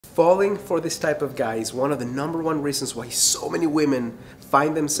Falling for this type of guy is one of the #1 reasons why so many women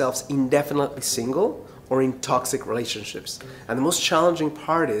find themselves indefinitely single or in toxic relationships. And the most challenging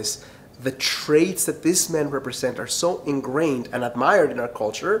part is the traits that these men represent are so ingrained and admired in our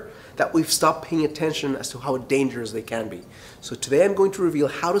culture that we've stopped paying attention as to how dangerous they can be. So today I'm going to reveal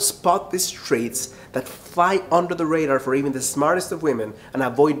how to spot these traits that fly under the radar for even the smartest of women and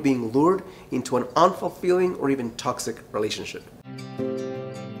avoid being lured into an unfulfilling or even toxic relationship.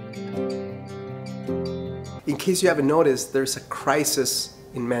 In case you haven't noticed, there's a crisis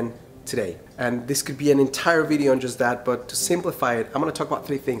in men today. And this could be an entire video on just that, but to simplify it, I'm going to talk about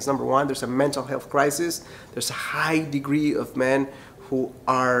 3 things. Number 1, there's a mental health crisis. There's a high degree of men who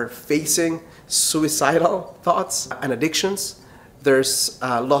are facing suicidal thoughts and addictions. There's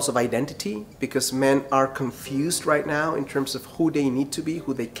loss of identity because men are confused right now in terms of who they need to be,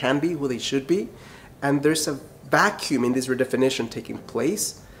 who they can be, who they should be. And there's a vacuum in this redefinition taking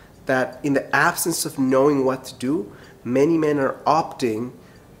place that in the absence of knowing what to do, many men are opting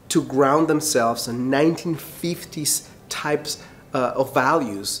to ground themselves in 1950s types of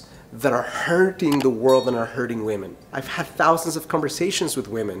values that are hurting the world and are hurting women. I've had thousands of conversations with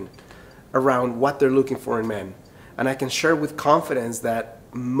women around what they're looking for in men. And I can share with confidence that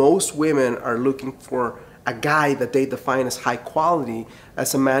most women are looking for a guy that they define as high quality,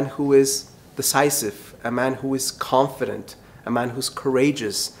 as a man who is decisive, a man who is confident, a man who's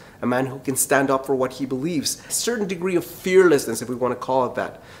courageous, a man who can stand up for what he believes. A certain degree of fearlessness, if we want to call it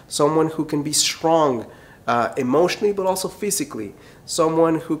that. Someone who can be strong emotionally, but also physically.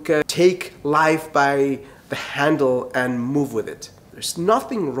 Someone who can take life by the handle and move with it. There's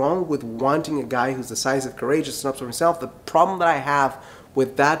nothing wrong with wanting a guy who's decisive, courageous, stands up for himself. The problem that I have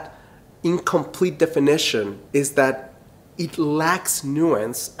with that incomplete definition is that it lacks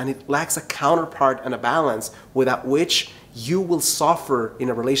nuance and it lacks a counterpart and a balance without which you will suffer in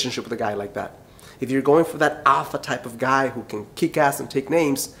a relationship with a guy like that. If you're going for that alpha type of guy who can kick ass and take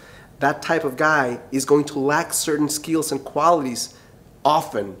names, that type of guy is going to lack certain skills and qualities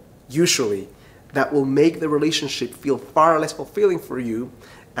often, usually, that will make the relationship feel far less fulfilling for you,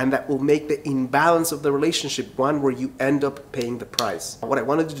 and that will make the imbalance of the relationship one where you end up paying the price. What I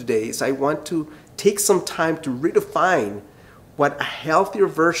want to do today is I want to take some time to redefine what a healthier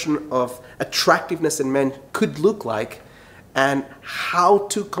version of attractiveness in men could look like, and how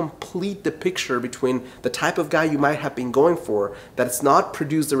to complete the picture between the type of guy you might have been going for that has not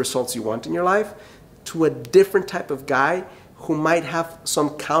produced the results you want in your life to a different type of guy who might have some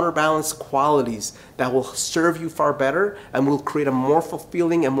counterbalance qualities that will serve you far better and will create a more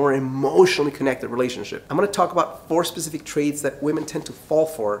fulfilling and more emotionally connected relationship. I'm going to talk about 4 specific traits that women tend to fall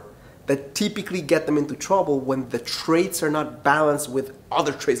for that typically get them into trouble when the traits are not balanced with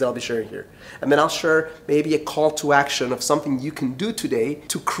other traits that I'll be sharing here. And then I'll share maybe a call to action of something you can do today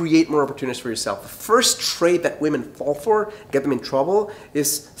to create more opportunities for yourself. The first trait that women fall for, get them in trouble,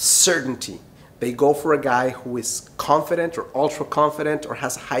 is certainty. They go for a guy who is confident or ultra confident or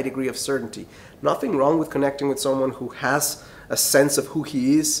has a high degree of certainty. Nothing wrong with connecting with someone who has a sense of who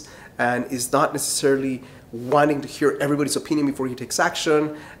he is and is not necessarily wanting to hear everybody's opinion before he takes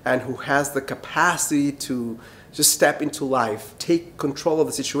action, and who has the capacity to just step into life, take control of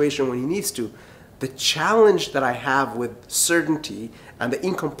the situation when he needs to. The challenge that I have with certainty and the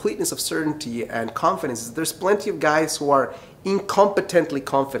incompleteness of certainty and confidence is there's plenty of guys who are incompetently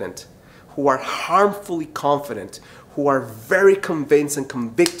confident, who are harmfully confident, who are very convinced and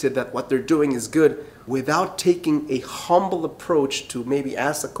convicted that what they're doing is good without taking a humble approach to maybe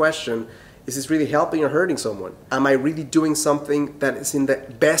ask the question, is this really helping or hurting someone? Am I really doing something that is in the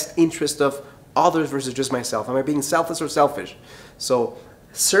best interest of others versus just myself? Am I being selfless or selfish? So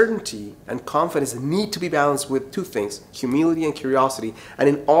certainty and confidence need to be balanced with 2 things, humility and curiosity. And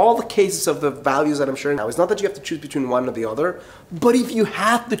in all the cases of the values that I'm sharing now, it's not that you have to choose between one or the other, but if you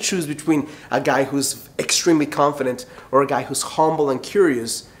have to choose between a guy who's extremely confident or a guy who's humble and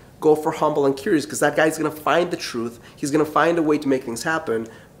curious, go for humble and curious, because that guy's going to find the truth, he's going to find a way to make things happen,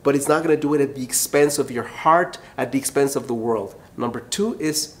 but it's not going to do it at the expense of your heart, at the expense of the world. Number 2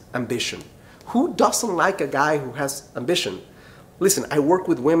 is ambition. Who doesn't like a guy who has ambition? Listen, I work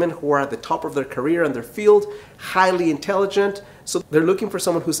with women who are at the top of their career and their field, highly intelligent, so they're looking for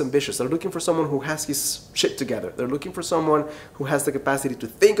someone who's ambitious. They're looking for someone who has his shit together. They're looking for someone who has the capacity to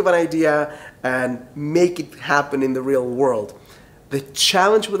think of an idea and make it happen in the real world. The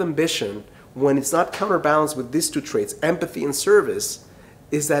challenge with ambition, when it's not counterbalanced with these 2 traits, empathy and service,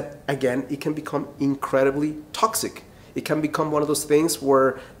 is that, again, it can become incredibly toxic. It can become one of those things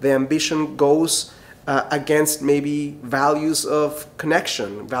where the ambition goes against maybe values of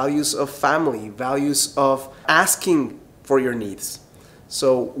connection, values of family, values of asking for your needs.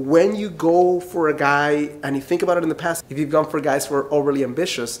 So when you go for a guy, and you think about it in the past, if you've gone for guys who are overly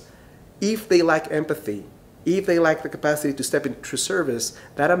ambitious, if they lack empathy, if they lack the capacity to step into service,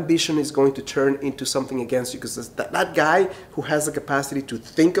 that ambition is going to turn into something against you, because that guy who has the capacity to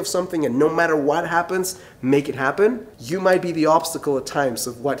think of something and no matter what happens, make it happen, you might be the obstacle at times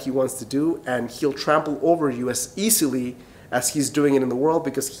of what he wants to do, and he'll trample over you as easily as he's doing it in the world,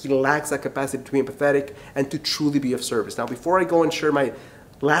 because he lacks that capacity to be empathetic and to truly be of service. Now, before I go and share my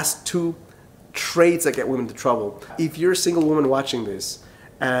last 2 traits that get women into trouble, if you're a single woman watching this,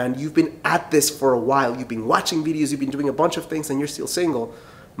 and you've been at this for a while, you've been watching videos, you've been doing a bunch of things, and you're still single,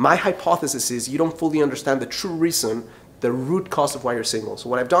 my hypothesis is you don't fully understand the true reason, the root cause of why you're single. So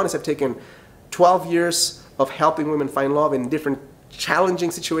what I've done is I've taken 12 years of helping women find love in different challenging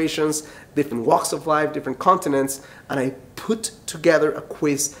situations, different walks of life, different continents, and I put together a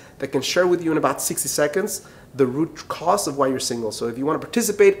quiz that can share with you in about 60 seconds the root cause of why you're single. So if you want to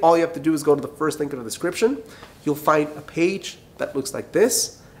participate, all you have to do is go to the first link in the description. You'll find a page that looks like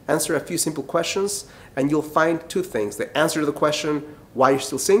this, answer a few simple questions, and you'll find 2 things: the answer to the question why you're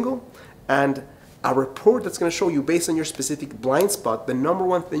still single, and a report that's going to show you, based on your specific blind spot, the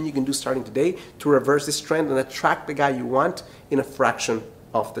 #1 thing you can do starting today to reverse this trend and attract the guy you want in a fraction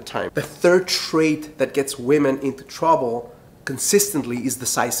of the time. The 3rd trait that gets women into trouble consistently is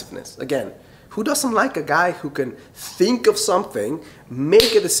decisiveness. Again, who doesn't like a guy who can think of something,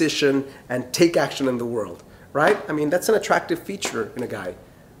 make a decision, and take action in the world? Right? I mean, that's an attractive feature in a guy.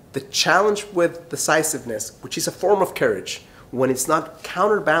 The challenge with decisiveness, which is a form of courage, when it's not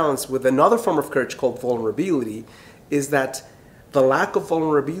counterbalanced with another form of courage called vulnerability, is that the lack of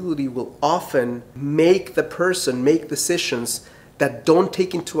vulnerability will often make the person make decisions that don't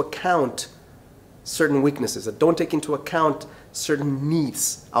take into account certain weaknesses, that don't take into account certain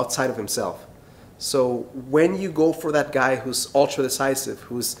needs outside of himself. So when you go for that guy who's ultra decisive,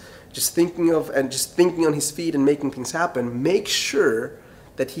 who's just thinking on his feet and making things happen, make sure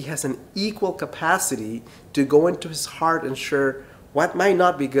that he has an equal capacity to go into his heart and share what might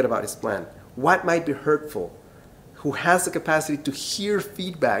not be good about his plan, what might be hurtful, who has the capacity to hear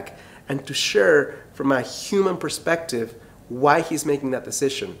feedback and to share from a human perspective why he's making that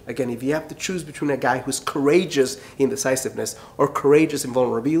decision. Again, if you have to choose between a guy who's courageous in decisiveness or courageous in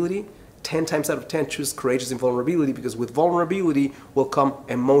vulnerability, 10 times out of 10 choose courageous in vulnerability, because with vulnerability will come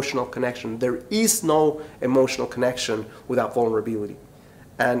emotional connection. There is no emotional connection without vulnerability.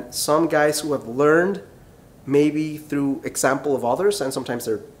 And some guys who have learned, maybe through example of others, and sometimes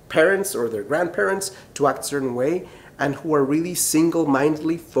their parents or their grandparents, to act a certain way, and who are really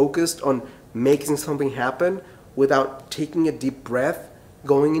single-mindedly focused on making something happen without taking a deep breath,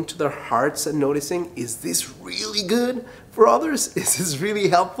 going into their hearts and noticing, is this really good for others? Is this really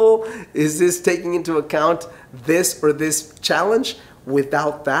helpful? Is this taking into account this or this challenge?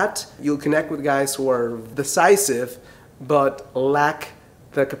 Without that, you'll connect with guys who are decisive but lack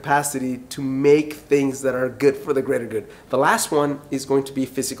the capacity to make things that are good for the greater good. The last one is going to be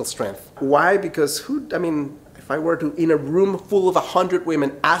physical strength. Why? Because if I were to, in a room full of 100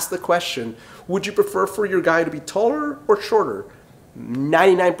 women, ask the question, would you prefer for your guy to be taller or shorter?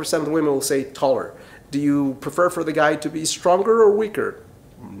 99% of the women will say taller. Do you prefer for the guy to be stronger or weaker?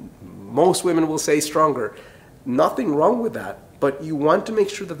 Most women will say stronger. Nothing wrong with that, but you want to make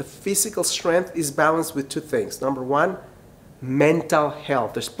sure that the physical strength is balanced with 2 things. #1, mental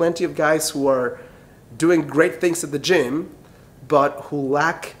health. There's plenty of guys who are doing great things at the gym, but who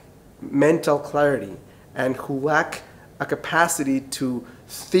lack mental clarity and who lack a capacity to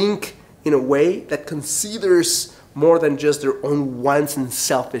think in a way that considers more than just their own wants and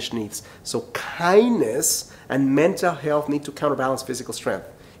selfish needs. So kindness and mental health need to counterbalance physical strength.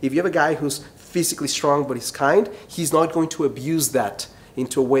 If you have a guy who's physically strong but he's kind, he's not going to abuse that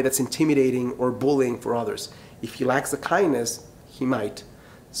into a way that's intimidating or bullying for others. If he lacks the kindness, he might.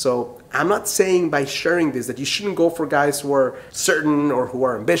 So I'm not saying by sharing this that you shouldn't go for guys who are certain or who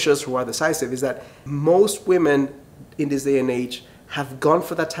are ambitious, who are decisive. Is that most women in this day and age have gone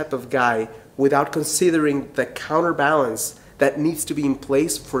for that type of guy without considering the counterbalance that needs to be in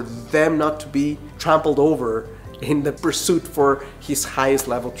place for them not to be trampled over in the pursuit for his highest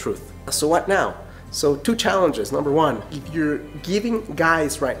level truth. So what now? So 2 challenges. #1, if you're giving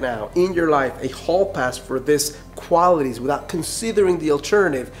guys right now in your life a hall pass for these qualities without considering the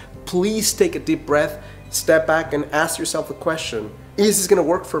alternative, please take a deep breath, step back and ask yourself the question, is this going to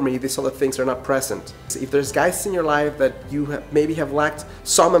work for me if these other things are not present? If there's guys in your life that you maybe have lacked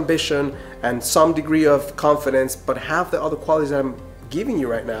some ambition and some degree of confidence, but have the other qualities that I'm giving you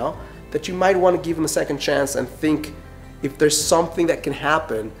right now, that you might want to give them a second chance and think if there's something that can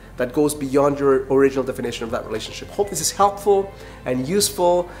happen that goes beyond your original definition of that relationship. Hope this is helpful and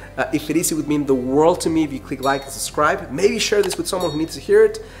useful. If it is, it would mean the world to me if you click like and subscribe. Maybe share this with someone who needs to hear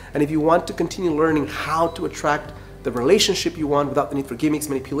it. And if you want to continue learning how to attract the relationship you want without the need for gimmicks,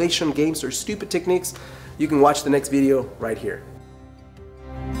 manipulation, games, or stupid techniques, you can watch the next video right here.